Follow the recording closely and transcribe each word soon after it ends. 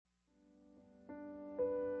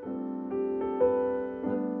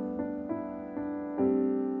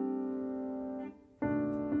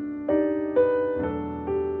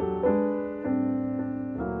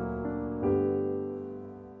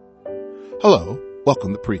Hello,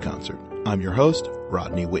 welcome to Pre-Concert. I'm your host,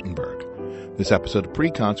 Rodney Wittenberg. This episode of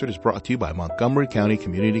Pre-Concert is brought to you by Montgomery County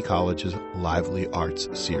Community College's Lively Arts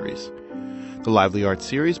Series. The Lively Arts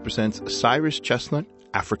Series presents Cyrus Chestnut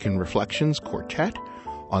African Reflections Quartet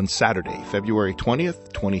on Saturday, February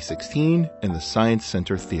 20th, 2016 in the Science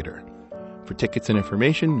Center Theater. For tickets and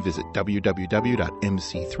information, visit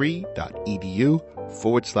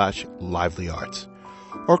www.mc3.edu/livelyarts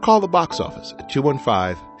or call the box office at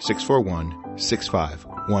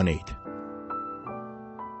 215-641-6518.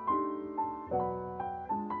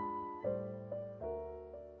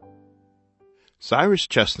 Cyrus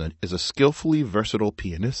Chestnut is a skillfully versatile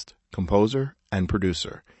pianist, composer, and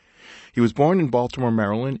producer. He was born in Baltimore,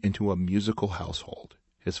 Maryland, into a musical household,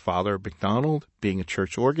 his father, McDonald, being a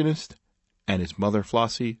church organist, and his mother,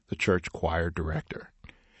 Flossie, the church choir director.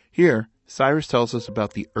 Here, Cyrus tells us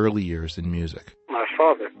about the early years in music. My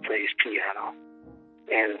father plays piano,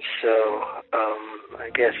 and so I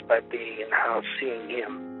guess by being in the house, seeing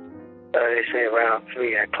him, they say around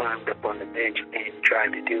 3, I climbed up on the bench and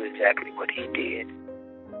tried to do exactly what he did.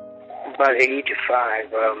 By the age of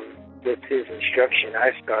 5, with his instruction,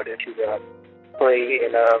 I started to play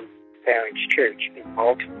in a parents' church in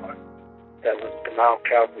Baltimore. That was the Mount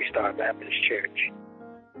Calvary Star Baptist Church.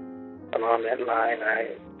 Along that line,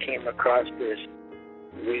 I came across this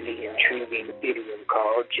really intriguing idiom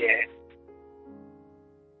called jazz.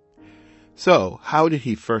 So, how did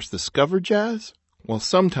he first discover jazz? Well,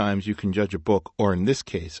 sometimes you can judge a book, or in this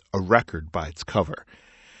case, a record, by its cover.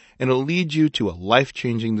 And it'll lead you to a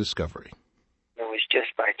life-changing discovery. It was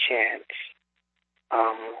just by chance.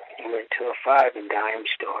 I went to a 5 and dime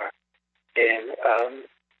store, and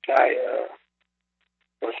I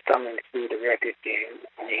was thumbing through the record game,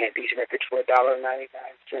 and they had these records for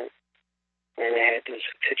 $1.99. And they had this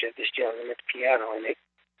picture of this gentleman at the piano, and it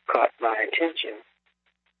caught my attention.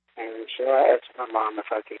 And so I asked my mom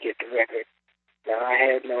if I could get the record. Now, I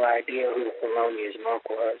had no idea who Thelonious Monk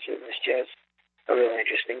was. It was just a real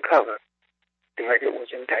interesting cover. The record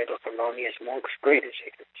was entitled Thelonious Monk's Greatest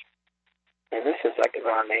Hits. And this is like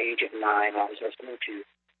around the age of 9. I was listening to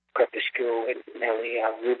Prep to School with Nelly,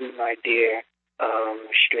 Ruby, My Dear,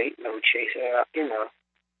 Straight No Chaser,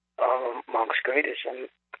 Monk's Greatest.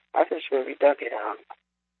 And I just really dug it. I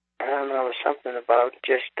don't know, it was something about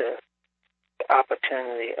just the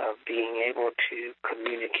opportunity of being able to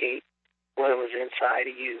communicate what was inside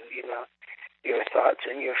of you, your thoughts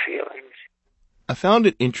and your feelings. I found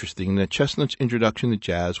it interesting that Chestnut's introduction to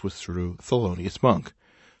jazz was through Thelonious Monk.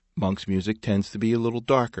 Monk's music tends to be a little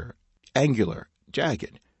darker, angular,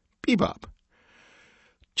 jagged, bebop.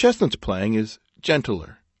 Chestnut's playing is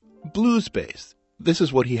gentler, blues-based. This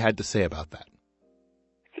is what he had to say about that.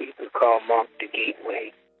 You could call Monk the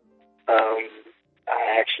gateway.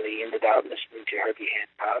 I actually ended up listening to Herbie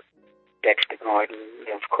Hancock, Dexter Gordon,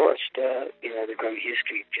 and of course, the great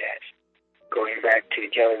history of jazz, going back to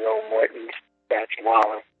Jelly Roll Morton, Fats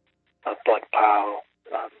Waller, Bud Powell,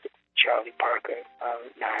 Charlie Parker,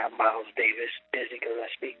 Miles Davis, Dizzy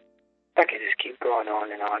Gillespie. I could just keep going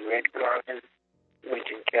on and on. Red Garvin,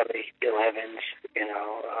 Wynton Kelly, Bill Evans,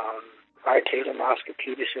 Art Tatum, Oscar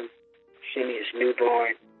Peterson, Phineas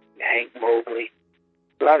Newborn, Hank Mobley.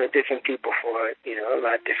 A lot of different people for it, a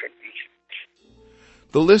lot of different reasons.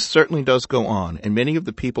 The list certainly does go on, and many of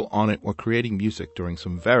the people on it were creating music during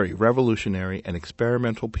some very revolutionary and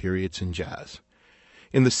experimental periods in jazz.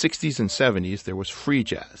 In the 60s and 70s, there was free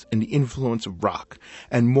jazz and the influence of rock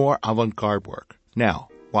and more avant-garde work. Now,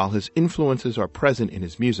 while his influences are present in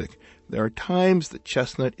his music, there are times that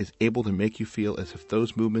Chestnut is able to make you feel as if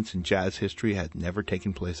those movements in jazz history had never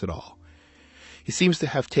taken place at all. He seems to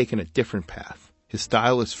have taken a different path. His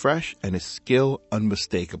style is fresh and his skill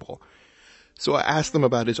unmistakable. So I asked him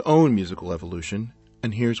about his own musical evolution,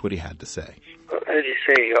 and here's what he had to say. Well, as you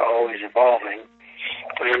say, you're always evolving.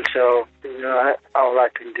 And so, all I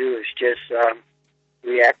can do is just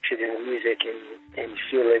react to the music and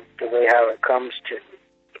feel it the way how it comes to me.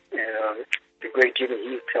 The great Jimmy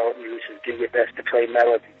Heath told me, he says, do your best to play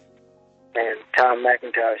melody. And Tom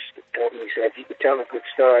McIntosh told me, he said, if you could tell a good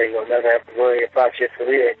story, you'll never have to worry about your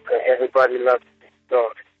career, because everybody loves the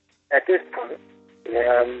story. At this point,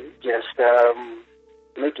 I'm just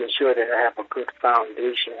making sure that I have a good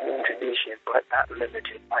foundation and tradition, but not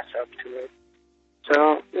limiting myself to it.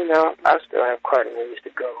 So, I still have quite a ways to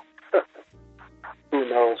go. Who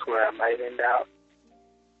knows where I might end up.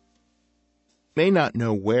 May not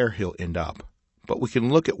know where he'll end up, but we can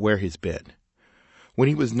look at where he's been. When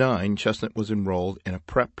he was 9, Chestnut was enrolled in a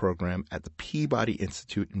prep program at the Peabody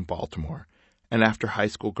Institute in Baltimore, and after high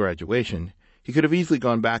school graduation, he could have easily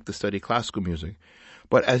gone back to study classical music,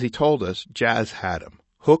 but as he told us, jazz had him,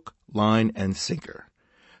 hook, line, and sinker.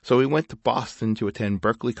 So he went to Boston to attend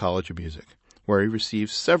Berklee College of Music, where he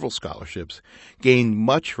received several scholarships, gained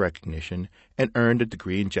much recognition, and earned a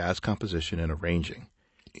degree in jazz composition and arranging.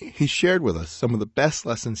 He shared with us some of the best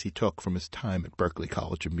lessons he took from his time at Berklee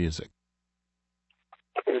College of Music.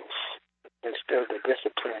 It's still the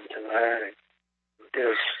discipline to learn.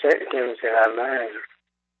 There's certain things that I learned,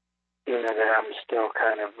 that I'm still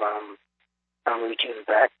kind of I'm reaching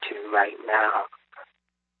back to right now.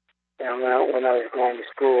 And when I was going to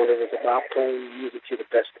school, it was about playing music to the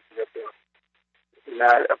best of your ability.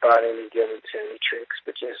 Not about any gimmicks or any tricks,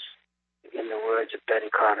 but just, in the words of Betty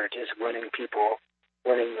Carter, just winning the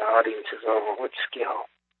audiences over with skill.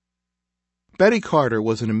 Betty Carter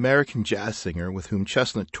was an American jazz singer with whom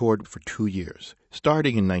Chestnut toured for 2 years,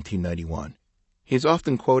 starting in 1991. He has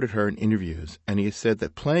often quoted her in interviews, and he has said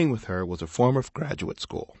that playing with her was a form of graduate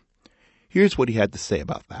school. Here's what he had to say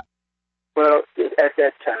about that. Well, at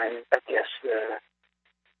that time, I guess the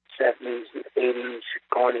 70s, 80s,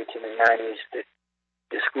 going into the 90s, the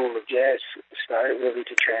School of Jazz started really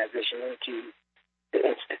to transition into the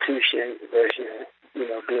institution version,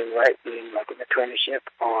 being like an apprenticeship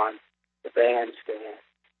on the bandstand.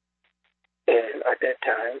 And at that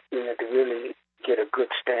time, to really get a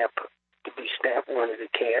good stamp, to be stamped one of the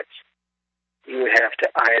cats, you would have to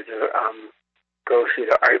either go through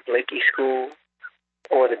the Art Blakey School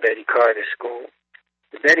or the Betty Carter School.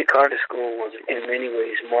 The Betty Carter School was in many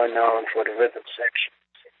ways more known for the rhythm section.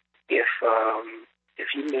 If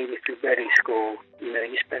you made it through Betty School,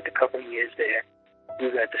 you spent a couple of years there, you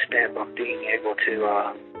got the stamp of being able to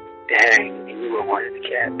hang, and you were one of the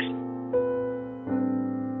cats.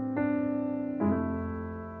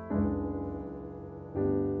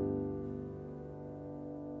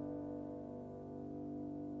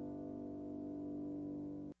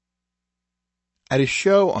 At his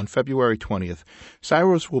show on February 20th,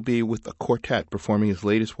 Cyrus will be with a quartet performing his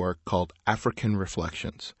latest work called African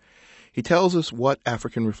Reflections. He tells us what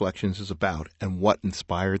African Reflections is about and what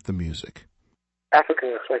inspired the music.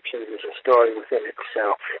 African Reflections is a story within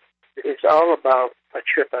itself. It's all about a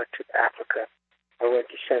trip out to Africa. I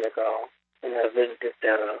went to Senegal, and I visited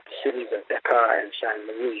the cities of Dakar and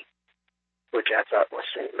Saint-Louis, which I thought was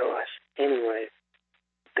St. Louis. Anyway,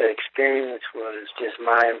 the experience was just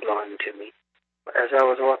mind-blowing to me. As I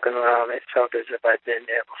was walking around, it felt as if I'd been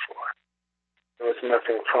there before. There was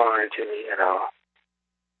nothing foreign to me at all.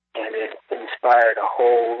 And it inspired a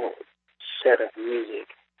whole set of music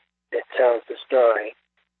that tells the story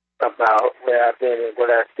about where I've been and what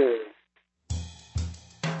I've seen.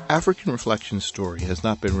 African Reflections' story has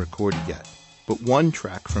not been recorded yet, but one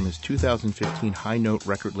track from his 2015 High Note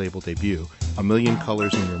record label debut, A Million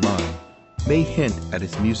Colors in Your Mind, may hint at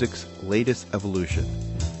his music's latest evolution.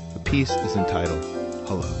 The piece is entitled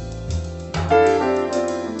Hello.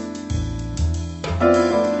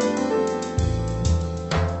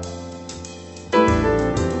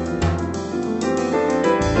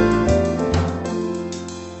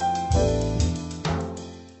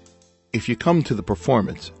 If you come to the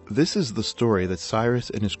performance, this is the story that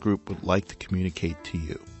Cyrus and his group would like to communicate to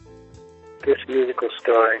you. This musical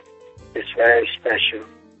story is very special,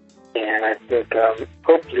 and I think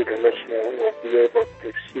hopefully the listener will be able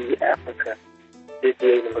to see Africa. They'll be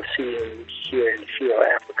able to see and hear and feel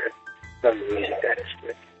Africa from the music that is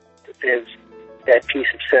with. There's that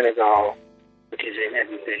piece of Senegal, which is in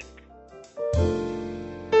everything.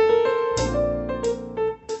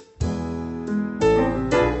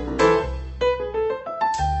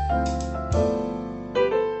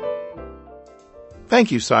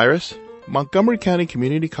 Thank you, Cyrus. Montgomery County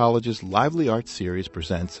Community College's Lively Arts Series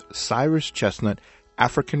presents Cyrus Chestnut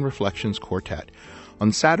African Reflections Quartet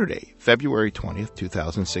on Saturday, February 20th,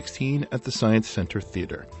 2016 at the Science Center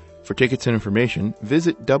Theater. For tickets and information,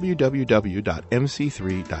 visit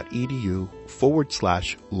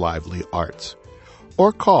www.mc3.edu/livelyarts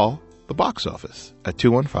or call the box office at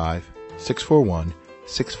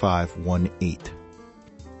 215-641-6518.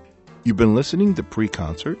 You've been listening to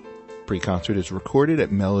Pre-Concert. Pre-Concert is recorded at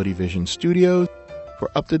Melodyvision Studios.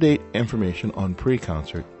 For up-to-date information on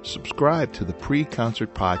Pre-Concert, subscribe to the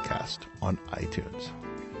Pre-Concert podcast on iTunes.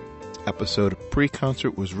 This episode of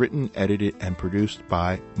Pre-Concert was written, edited, and produced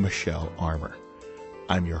by Michelle Armour.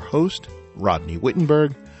 I'm your host, Rodney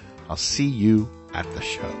Wittenberg. I'll see you at the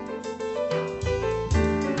show.